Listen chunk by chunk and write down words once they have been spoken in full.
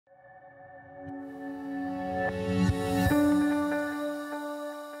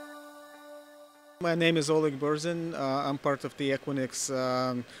My name is Oleg Berzin. I'm part of the Equinix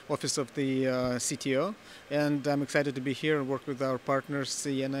office of the CTO, and I'm excited to be here and work with our partners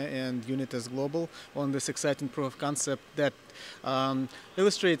Ciena and Unitas Global on this exciting proof of concept that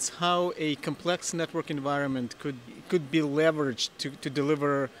illustrates how a complex network environment could be leveraged to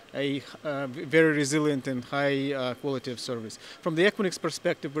deliver a very resilient and high quality of service. From the Equinix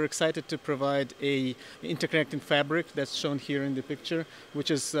perspective, we're excited to provide a interconnecting fabric that's shown here in the picture,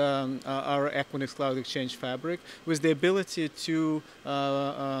 which is our Equinix Cloud Exchange fabric, with the ability to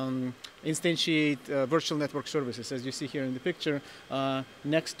instantiate virtual network services. As you see here in the picture,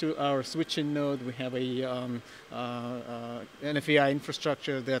 next to our switching node, we have a NFVI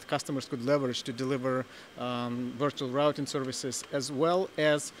infrastructure that customers could leverage to deliver virtual routing services, as well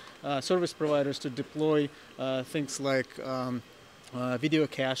as service providers to deploy things like video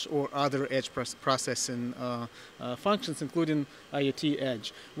cache or other edge processing functions, including IoT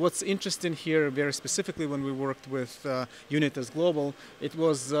edge. What's interesting here, very specifically when we worked with Unitas Global, it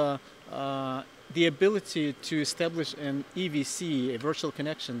was the ability to establish an EVC, a virtual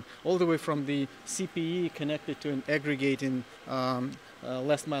connection, all the way from the CPE connected to an aggregating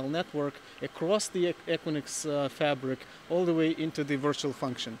last mile network across the Equinix fabric all the way into the virtual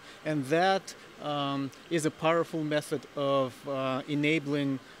function. And that is a powerful method of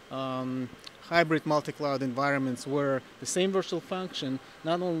enabling hybrid multi-cloud environments where the same virtual function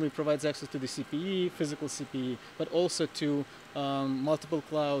not only provides access to the CPE, physical CPE, but also to multiple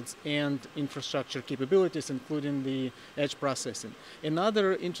clouds and infrastructure capabilities, including the edge processing.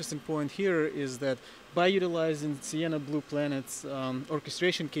 Another interesting point here is that by utilizing Ciena Blue Planet's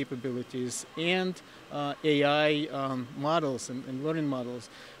orchestration capabilities and AI models and learning models,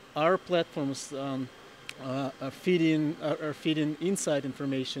 our platforms are feeding inside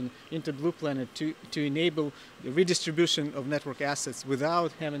information into Blue Planet to enable the redistribution of network assets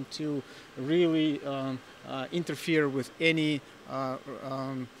without having to really interfere with any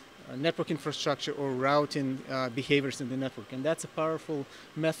network infrastructure or routing behaviors in the network. And that's a powerful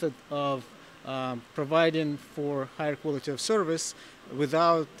method of providing for higher quality of service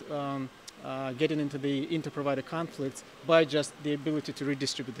without getting into the inter-provider conflicts by just the ability to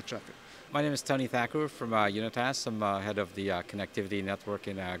redistribute the traffic. My name is Thakur from Unitas. I'm head of the connectivity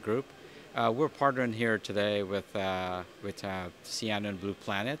networking group. We're partnering here today with Ciena and Blue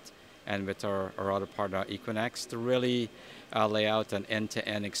Planet and with our other partner Equinix to really lay out an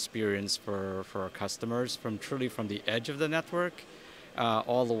end-to-end experience for our customers from the edge of the network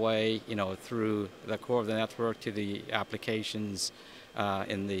all the way through the core of the network to the applications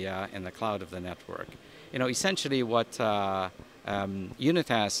in the cloud of the network. Essentially what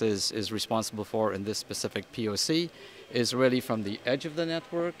Unitas is responsible for in this specific POC is really from the edge of the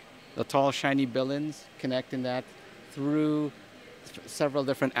network, the tall shiny buildings, connecting that through several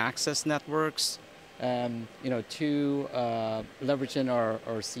different access networks, to leveraging our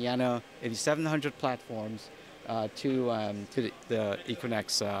Ciena 8700 platforms to the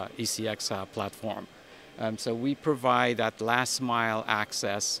Equinix ECX platform. So we provide that last mile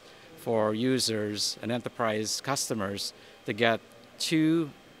access for users and enterprise customers to get to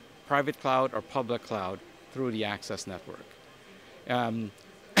private cloud or public cloud through the access network.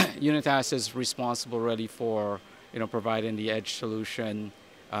 Unitas is responsible really for providing the edge solution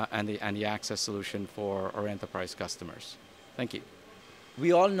and the access solution for our enterprise customers. Thank you.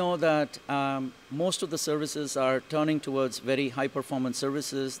 We all know that most of the services are turning towards very high performance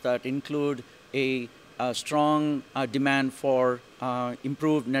services that include a strong demand for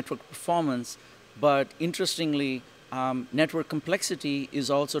improved network performance, but interestingly, network complexity is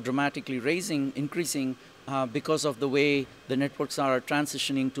also dramatically increasing because of the way the networks are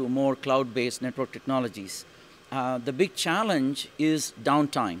transitioning to more cloud-based network technologies. The big challenge is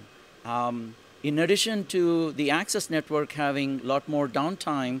downtime. In addition to the access network having a lot more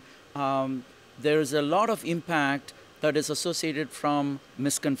downtime, there's a lot of impact that is associated from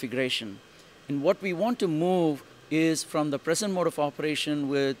misconfiguration. And what we want to move is from the present mode of operation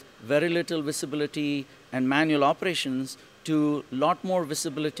with very little visibility and manual operations to a lot more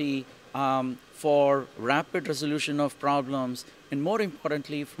visibility for rapid resolution of problems, and more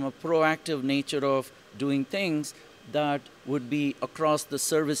importantly, from a proactive nature of doing things that would be across the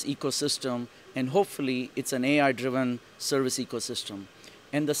service ecosystem, and hopefully it's an AI-driven service ecosystem.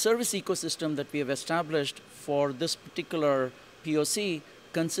 And the service ecosystem that we have established for this particular POC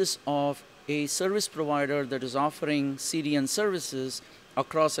consists of a service provider that is offering CDN services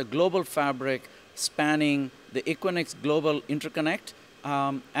across a global fabric spanning the Equinix Global Interconnect,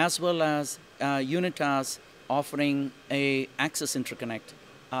 as well as Unitas offering a access interconnect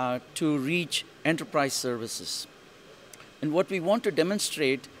to reach enterprise services. And what we want to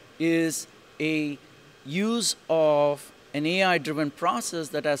demonstrate is a use of an AI-driven process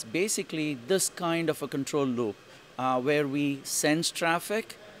that has basically this kind of a control loop, where we sense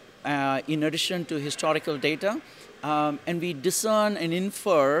traffic in addition to historical data, and we discern and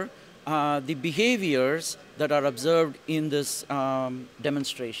infer the behaviors that are observed in this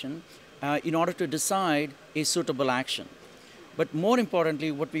demonstration in order to decide a suitable action. But more importantly,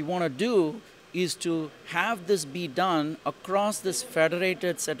 what we want to do is to have this be done across this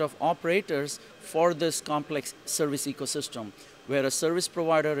federated set of operators for this complex service ecosystem, where a service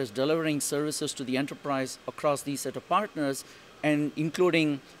provider is delivering services to the enterprise across these set of partners, and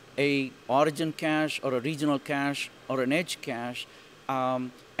including a origin cache or a regional cache or an edge cache.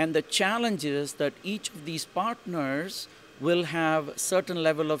 And the challenge is that each of these partners will have certain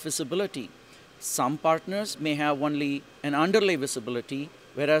level of visibility. Some partners may have only an underlay visibility,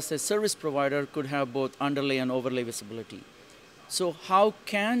 whereas a service provider could have both underlay and overlay visibility. So how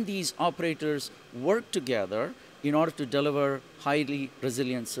can these operators work together in order to deliver highly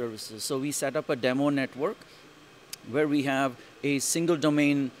resilient services? So we set up a demo network where we have a single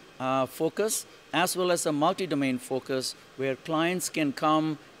domain focus as well as a multi-domain focus, where clients can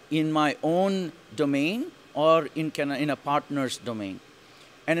come in my own domain or in a partner's domain.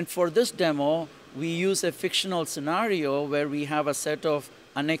 And for this demo, we use a fictional scenario where we have a set of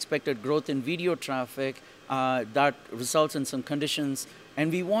unexpected growth in video traffic that results in some conditions,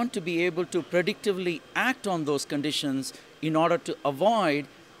 and we want to be able to predictively act on those conditions in order to avoid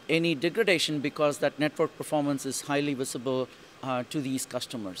any degradation, because that network performance is highly visible to these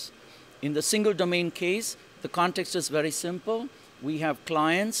customers. In the single domain case, the context is very simple. We have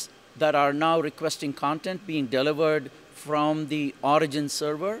clients that are now requesting content being delivered from the origin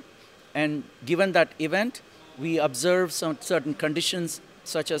server, and given that event, we observe some certain conditions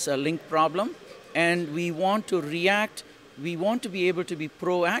such as a link problem, and we want to react. We want to be able to be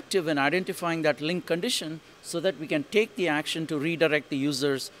proactive in identifying that link condition so that we can take the action to redirect the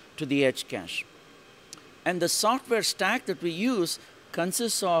users to the edge cache. And the software stack that we use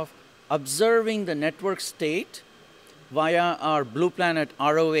consists of observing the network state via our Blue Planet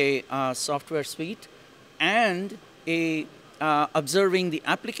ROA software suite, and observing the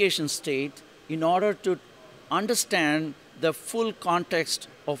application state in order to understand the full context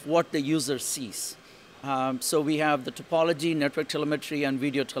of what the user sees. So we have the topology, network telemetry, and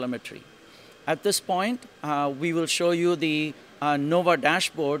video telemetry. At this point, we will show you the Nova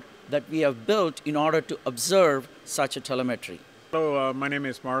dashboard that we have built in order to observe such a telemetry. Hello, my name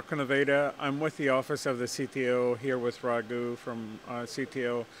is Mark Naveda. I'm with the Office of the CTO here with Raghu from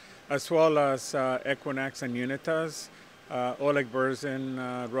CTO, as well as Equinix and Unitas. Oleg,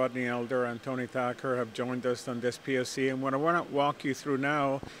 Berzin, Rodney Elder, and Tony Thakur have joined us on this PoC. And what I want to walk you through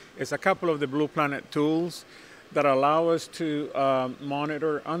now is a couple of the Blue Planet tools that allow us to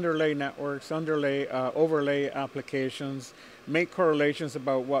monitor underlay networks, overlay applications, make correlations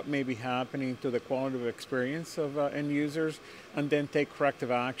about what may be happening to the quality of experience of end users, and then take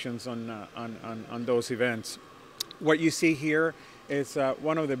corrective actions on those events. What you see here is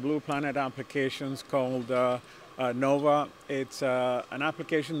one of the Blue Planet applications called Nova. It's an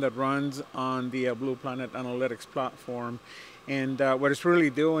application that runs on the Blue Planet Analytics platform. And what it's really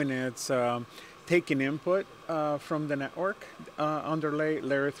doing is taking input from the network, underlay,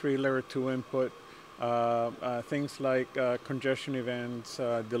 layer 3, layer 2 input, things like congestion events,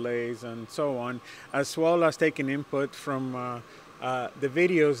 delays, and so on, as well as taking input from the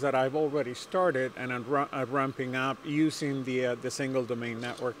videos that I've already started and are ramping up using the single domain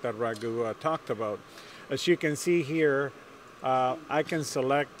network that Raghu talked about. As you can see here, I can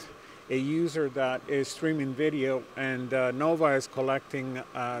select a user that is streaming video, and Nova is collecting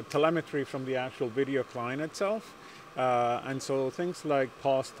telemetry from the actual video client itself. And so things like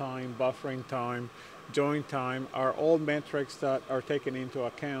pause time, buffering time, join time are all metrics that are taken into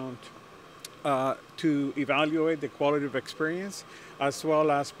account to evaluate the quality of experience, as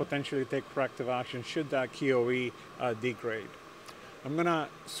well as potentially take corrective action should that QoE degrade. I'm going to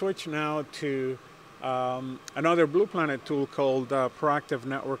switch now to another Blue Planet tool called Proactive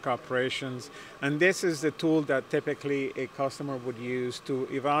Network Operations. And this is the tool that typically a customer would use to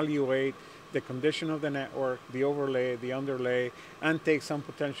evaluate the condition of the network, the overlay, the underlay, and take some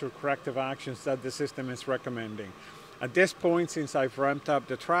potential corrective actions that the system is recommending. At this point, since I've ramped up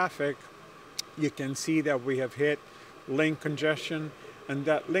the traffic, you can see that we have hit link congestion, and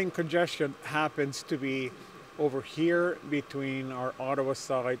that link congestion happens to be over here between our Ottawa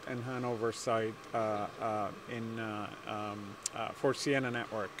site and Hanover site for Ciena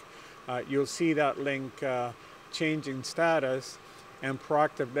network. You'll see that link changing status, and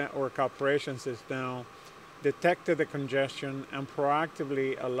Proactive Network Operations is now detected the congestion, and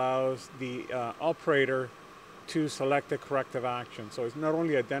proactively allows the operator to select the corrective action. So it's not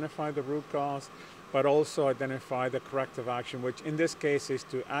only identify the root cause, but also identify the corrective action, which in this case is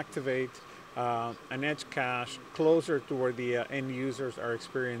to activate an edge cache closer to where the end users are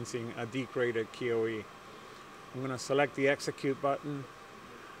experiencing a degraded QoE. I'm going to select the execute button.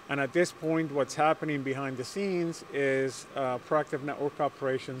 And at this point, what's happening behind the scenes is proactive network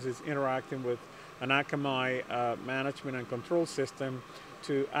operations is interacting with an Akamai management and control system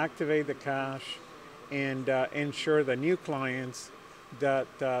to activate the cache and ensure the new clients that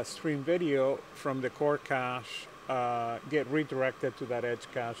stream video from the core cache get redirected to that edge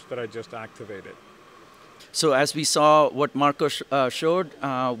cache that I just activated. So as we saw what Marco showed,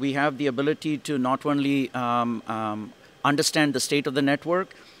 we have the ability to not only understand the state of the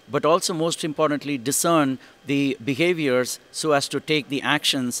network, but also most importantly discern the behaviors so as to take the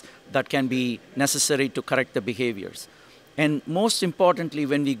actions that can be necessary to correct the behaviors. And most importantly,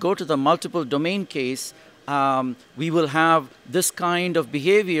 when we go to the multiple domain case, we will have this kind of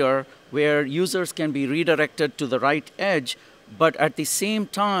behavior where users can be redirected to the right edge, but at the same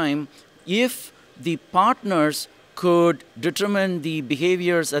time, if the partners could determine the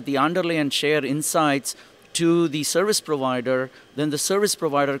behaviors at the underlay and share insights to the service provider, then the service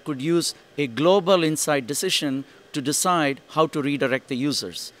provider could use a global insight decision to decide how to redirect the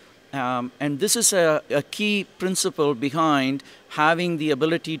users. And this is a key principle behind having the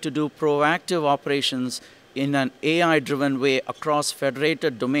ability to do proactive operations in an AI-driven way across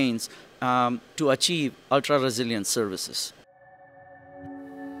federated domains to achieve ultra-resilient services.